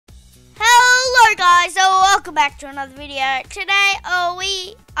Hello guys, so welcome back to another video. Today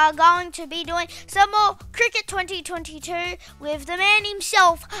we are going to be doing some more Cricket 2022 with the man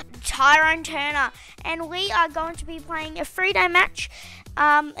himself, Tyrone Turner. And we are going to be playing a 3-day match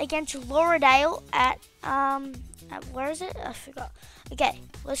against Lauradale at where is it? I forgot. Okay,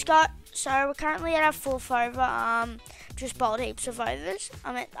 let's go. So we're currently at our 4th over, just bowled heaps of overs.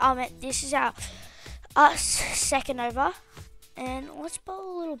 I meant this is our 2nd over. And let's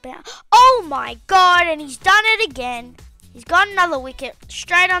bowl a little bounce. Oh my god, and he's done it again. He's got another wicket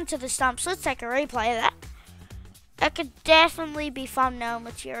straight onto the stumps. Let's take a replay of that. That could definitely be thumbnail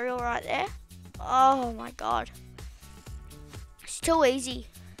material right there. Oh my god. It's too easy.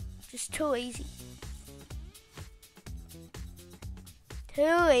 Just too easy.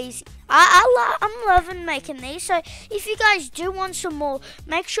 Too easy. I'm loving making these. So if you guys do want some more,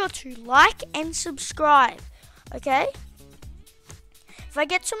 make sure to like and subscribe. Okay? If I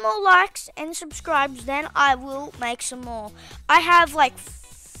get some more likes and subscribes, then I will make some more. I have like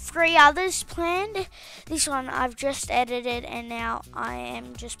 3 others planned. This one I've just edited and now I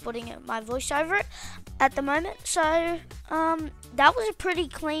am just putting my voice over it at the moment. So that was a pretty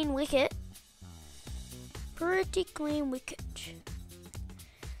clean wicket. Pretty clean wicket.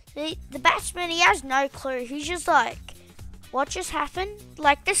 The batsman, he has no clue. He's just like, what just happened?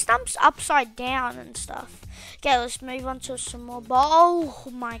 Like the stump's upside down and stuff. Okay, let's move on to some more ball.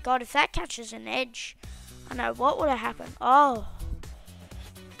 Oh my god, if that catches an edge, I know what would have happened. Oh,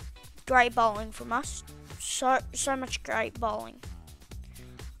 great bowling from us. So much great bowling.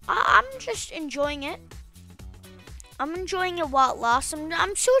 I'm just enjoying it. I'm enjoying it while it lasts.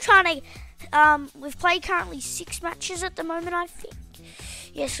 I'm still trying to. We've played currently 6 matches at the moment, I think.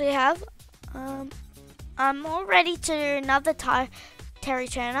 Yes, we have. I'm all ready to do another Terry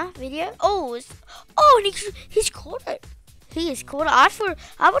Turner video. And he's caught it. He has caught it.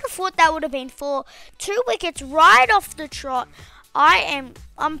 I would have thought that would have been 4. 2 wickets right off the trot. I'm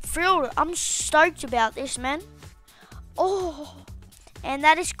thrilled. I'm stoked about this, man. Oh, and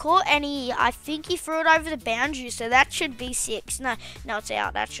that is caught, and I think he threw it over the boundary, so that should be 6. No, it's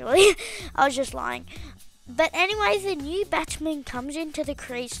out actually. I was just lying. But anyway, the new batsman comes into the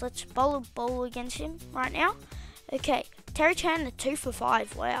crease. Let's bowl a ball against him right now. Okay, Terry Turner 2 for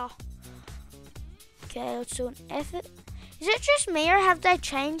 5. Wow. Okay, let's do an effort. Is it just me, or have they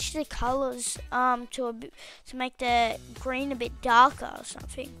changed the colours to make the green a bit darker or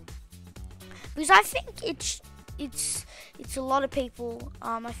something? Because I think it's a lot of people.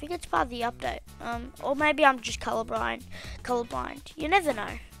 I think it's part of the update. Or maybe I'm just colorblind. You never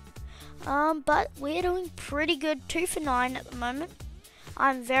know. But we're doing pretty good. 2 for 9 at the moment.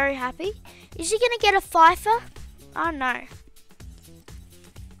 I'm very happy. Is he gonna get a fifer? Oh no.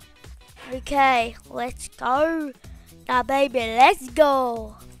 Okay, let's go. Now baby, let's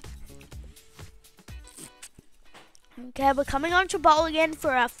go. Okay, we're coming on to bowl again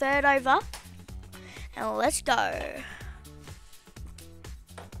for our 3rd over. And let's go.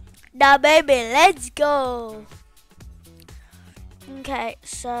 Now baby, let's go. Okay,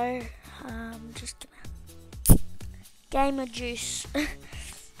 so just gamer juice.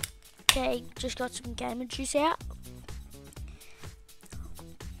 Okay, just got some gamer juice out.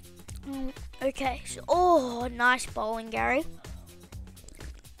 Okay, so nice bowling, Gary.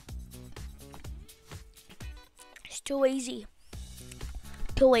 It's too easy.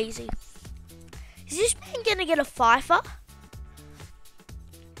 Too easy. Is this man gonna get a fifer?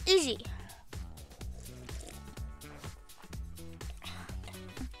 Easy.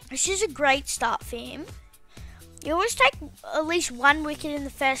 This is a great start for him. You always take at least 1 wicket in the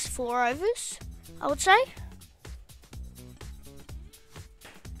first 4 overs, I would say.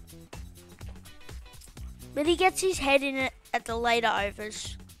 But he gets his head in it at the later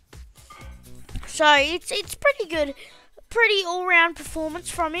overs. So it's pretty good. Pretty all-round performance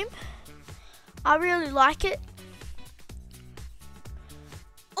from him. I really like it.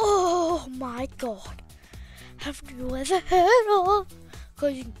 Oh my god. Have you ever heard of?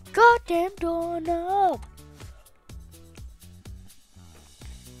 'Cause you goddamn doorknob.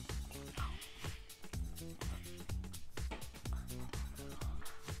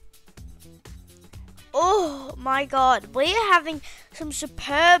 Oh my god, we are having some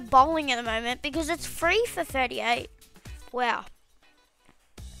superb bowling at the moment because it's 3 for 38. Wow.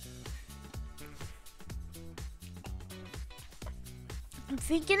 I'm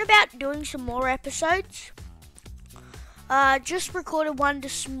thinking about doing some more episodes. Just recorded one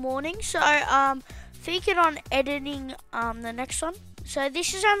this morning, so thinking on editing the next one. So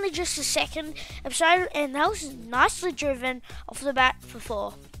this is only just the 2nd episode, and that was nicely driven off the bat for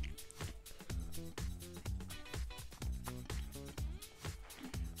 4.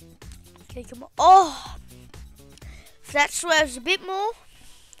 Okay, come on. Oh! If that swerves a bit more,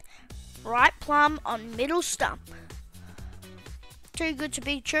 right plumb on middle stump. Too good to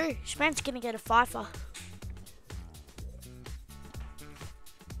be true. This man's gonna get a fifer.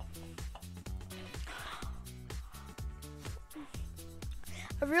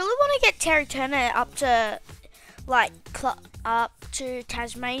 I really want to get Terry Turner up to, like, up to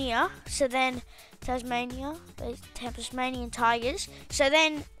Tasmania. So then, Tasmania, the Tasmanian Tigers. So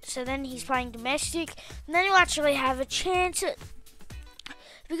then he's playing domestic, and then he'll actually have a chance at.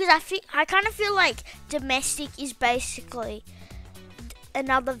 Because I kind of feel like domestic is basically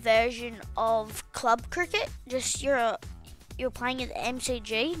another version of club cricket. Just you're playing at the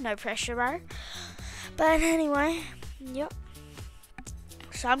MCG, no pressure, bro. But anyway, yep.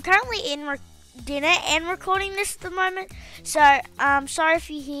 So I'm currently in dinner and recording this at the moment. So sorry if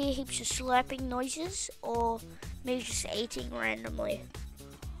you hear heaps of slurping noises or me just eating randomly.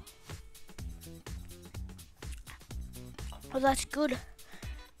 Oh, that's good.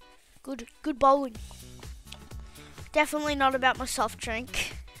 Good bowling. Definitely not about my soft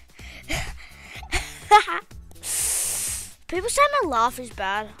drink. People say my laugh is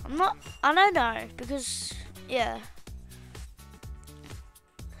bad. I don't know, because, yeah.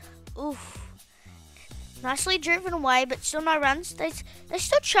 Oof. Nicely driven away, but still no runs. They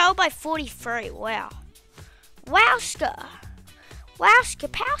still trail by 43. Wow. Wowska. Wowska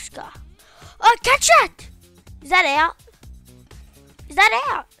powska. Oh, catch it! Is that out? Is that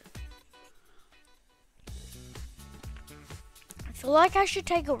out? I feel like I should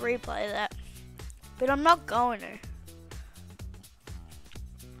take a replay of that, but I'm not going to.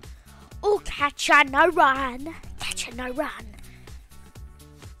 Oh, catcher, no run. Catcher, no run.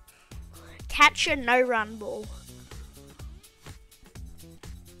 Catcher, no run ball.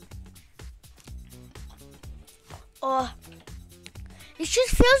 Oh, it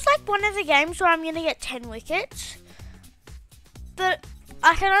just feels like one of the games where I'm going to get 10 wickets, but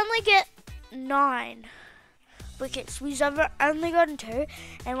I can only get 9 wickets. We've only gotten 2,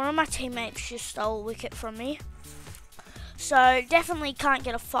 and one of my teammates just stole a wicket from me. So definitely can't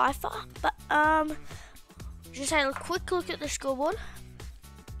get a fifer, but just had a quick look at the scoreboard,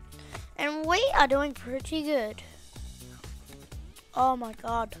 and we are doing pretty good. Oh my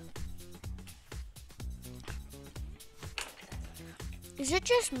god. Is it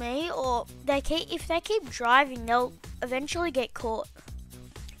just me, or if they keep driving, they'll eventually get caught?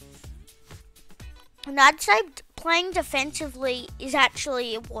 And I'd say playing defensively is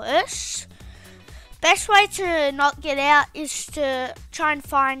actually worse. Best way to not get out is to try and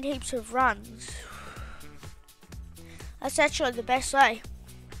find heaps of runs. That's actually the best way.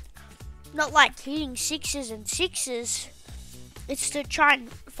 Not like hitting sixes and sixes. It's to try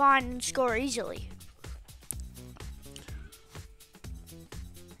and find and score easily.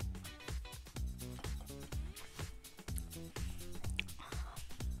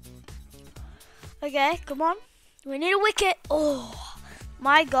 Okay, come on. We need a wicket. Oh,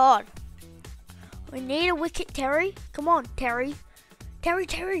 my God. We need a wicket, Terry. Come on, Terry.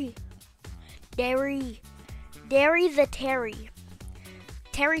 Terry. Derry the Terry.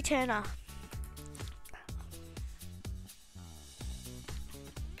 Terry Turner.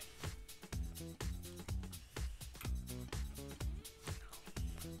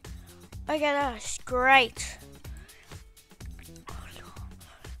 Okay, that's great.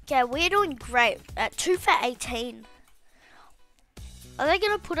 Okay, we're doing great at 2 for 18. Are they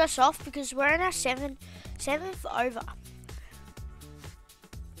going to put us off because we're in our seventh over?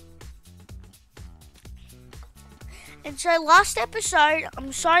 And so last episode,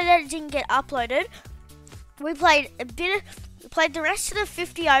 I'm sorry that it didn't get uploaded. We played the rest of the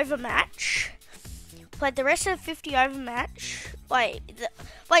 50 over match. Wait,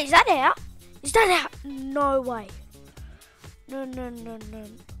 is that out? Is that out? No way. No.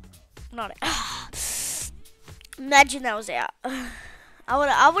 Not out. Imagine that was out.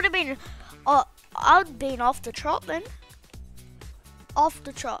 I would have been. Oh, I'd been off the trot then. Off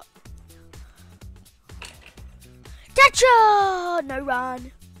the trot. Catcher! No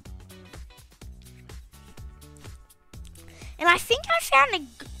run. And I think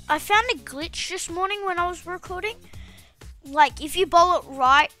I found a glitch this morning when I was recording. Like, if you bowl it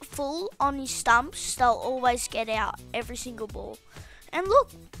right full on his stumps, they'll always get out every single ball. And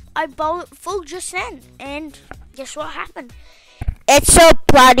look, I bowled it full just then, and guess what happened? It's a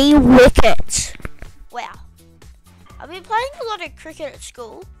bloody wicket. Wow. I've been playing a lot of cricket at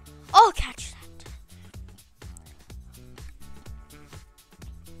school. Oh, catch that.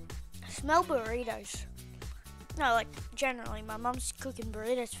 I smell burritos. No, like, generally, my mum's cooking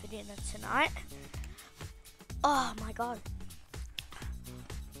burritos for dinner tonight. Oh, my God.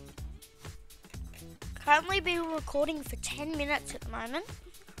 currently been recording for 10 minutes at the moment.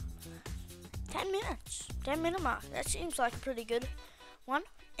 10 minutes. 10-minute mark. That seems like a pretty good one.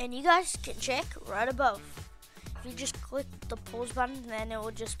 And you guys can check right above. If you just click the pause button, then it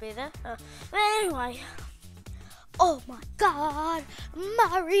will just be there. But anyway. Oh my god,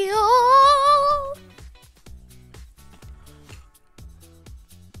 Mario!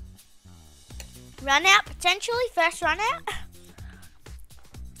 Run out, potentially, first run out.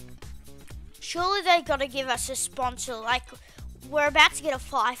 Surely they gotta give us a sponsor, like we're about to get a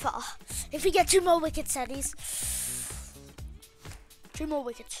fifer. If we get 2 more wickets, that is. 2 more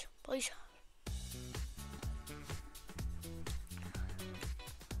wickets, please.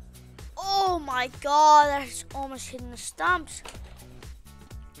 Oh my god, that's almost hitting the stumps.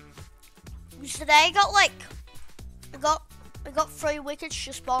 Today I got like, I got 3 wickets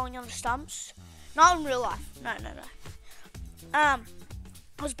just bowling on the stumps. Not in real life, no.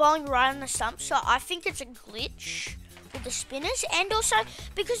 I was bowling right on the stumps, so I think it's a glitch with the spinners, and also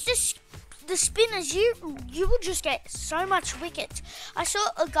because the spinners, you will just get so much wickets. I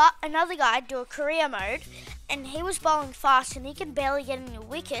saw another guy do a career mode, and he was bowling fast, and he can barely get any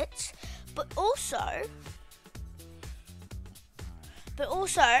wickets. But also,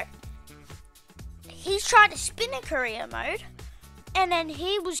 he's tried to spin a career mode, and then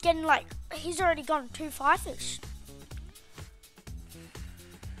he was getting like, he's already gone 2 fifers.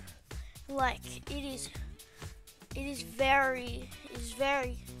 Like it is very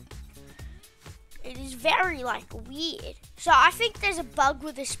like weird. So I think there's a bug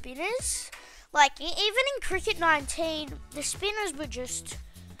with the spinners. Like even in CRICKET19, the spinners were just,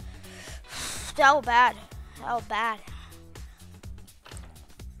 they were bad.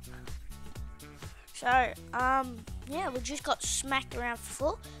 So yeah, we just got smacked around the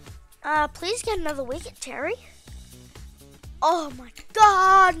floor. Please get another wicket, Terry. Oh my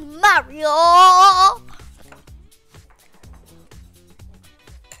god, Mario!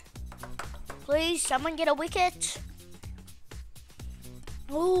 Please, someone get a wicket.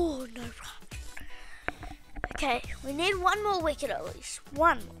 Oh, no. Okay, we need 1 more wicket at least.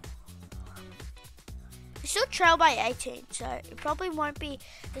 1 more. We still trail by 18, so it probably won't be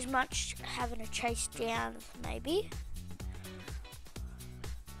as much having to chase down, maybe.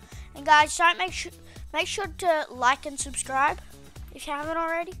 And guys, don't make sure to like and subscribe if you haven't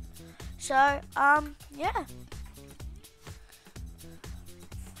already. So, yeah.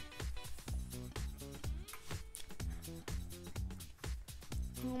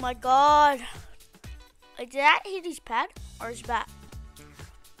 Oh my god. Did that hit his pad or his bat?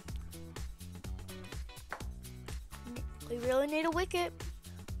 We really need a wicket.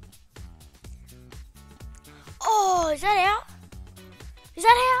 Oh, is that out? Is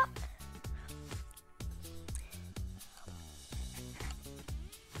that out?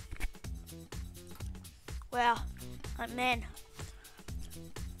 Wow, man.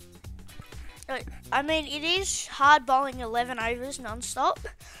 I mean, it is hard bowling 11 overs non-stop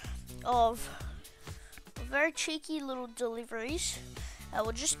of very cheeky little deliveries that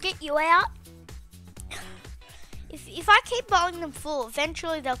will just get you out. If I keep bowling them full,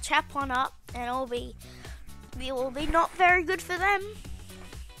 eventually they'll tap one up and it will be not very good for them.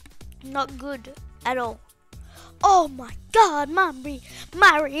 Not good at all. Oh my god,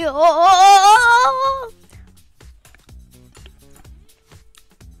 Mario!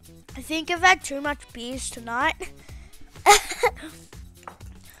 I think I've had too much beers tonight.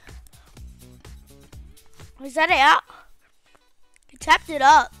 Was that out? He tapped it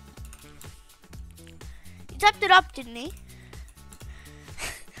up. He tapped it up, didn't he?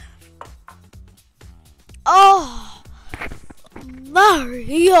 Oh,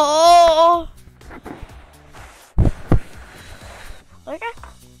 Mario! Okay.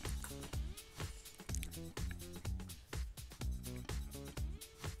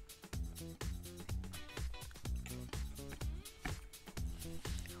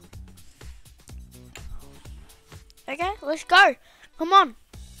 Okay, let's go. Come on.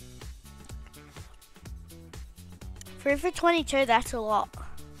 3 for 22, that's a lot.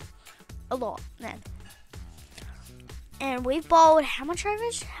 A lot, man. And we've bowled how much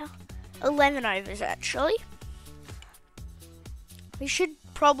overs? 11 overs, actually. We should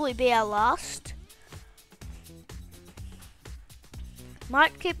probably be our last.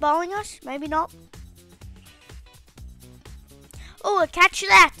 Might keep bowling us, maybe not. Oh, catch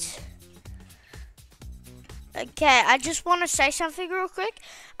that. Okay, I just want to say something real quick.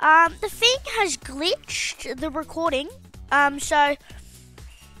 The thing has glitched the recording. So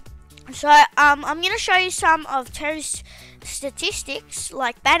I'm gonna show you some of Terry's statistics,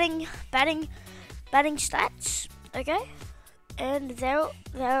 like batting stats. Okay, and there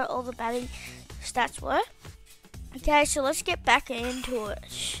are all the batting stats were. Okay, so let's get back into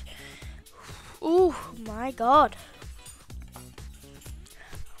it. Oh my god.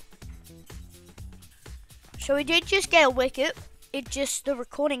 So we did just get a wicket. The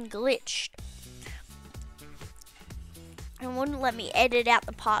recording glitched. And wouldn't let me edit out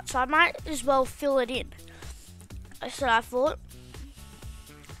the part, so I might as well fill it in. That's what I thought.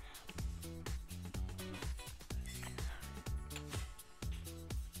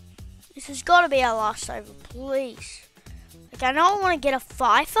 This has got to be our last over, please. Like, I know I want to get a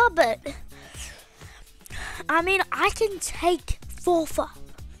fifer, but I mean, I can take fourfer.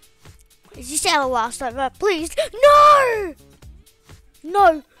 Is this our last over? Please. No!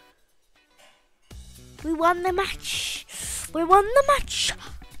 No. We won the match. We won the match.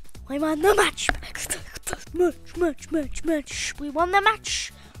 We won the match. Match. We won the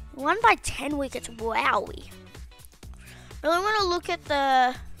match. We won by 10 wickets. Wowie. Really want to look at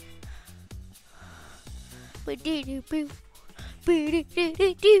the... We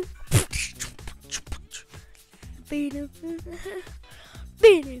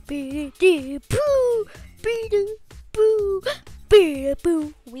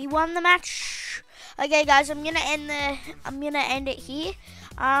won the match. Okay, guys, I'm gonna end it here.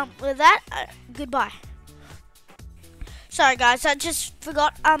 With that, goodbye. Sorry, guys, I just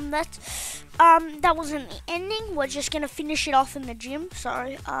forgot. That wasn't the ending. We're just gonna finish it off in the gym.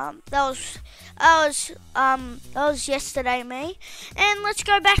 Sorry. That was yesterday, me. And let's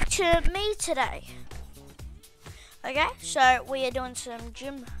go back to me today. Okay, so we are doing some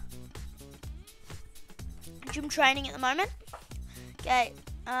gym training at the moment. Okay,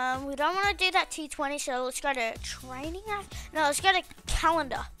 we don't want to do that T20, so let's go to training. No, let's go to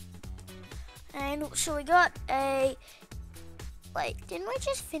calendar. And so we got a... Wait, didn't we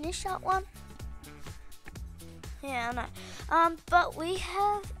just finish that one? Yeah, I know. But we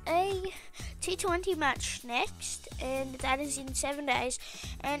have a T20 match next, and that is in 7 days.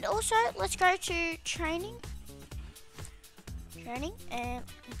 And also, let's go to training and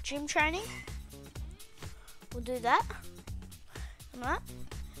gym training. We'll do that. Alright.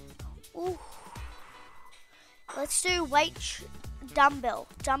 Ooh. Let's do dumbbell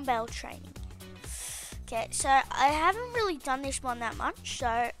training. Okay, so I haven't really done this one that much,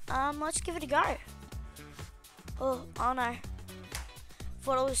 so let's give it a go. Oh no.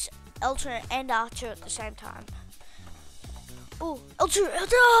 Thought it was L2 and R2 at the same time. Oh, L2!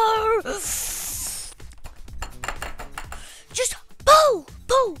 Just pull!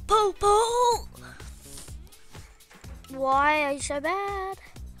 Why are you so bad?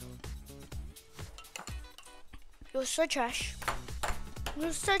 You're so trash.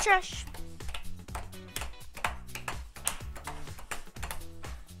 You're so trash.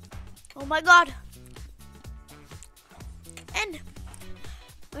 Oh my god. And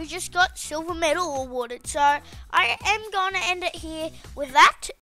we just got silver medal awarded. So I am going to end it here with that.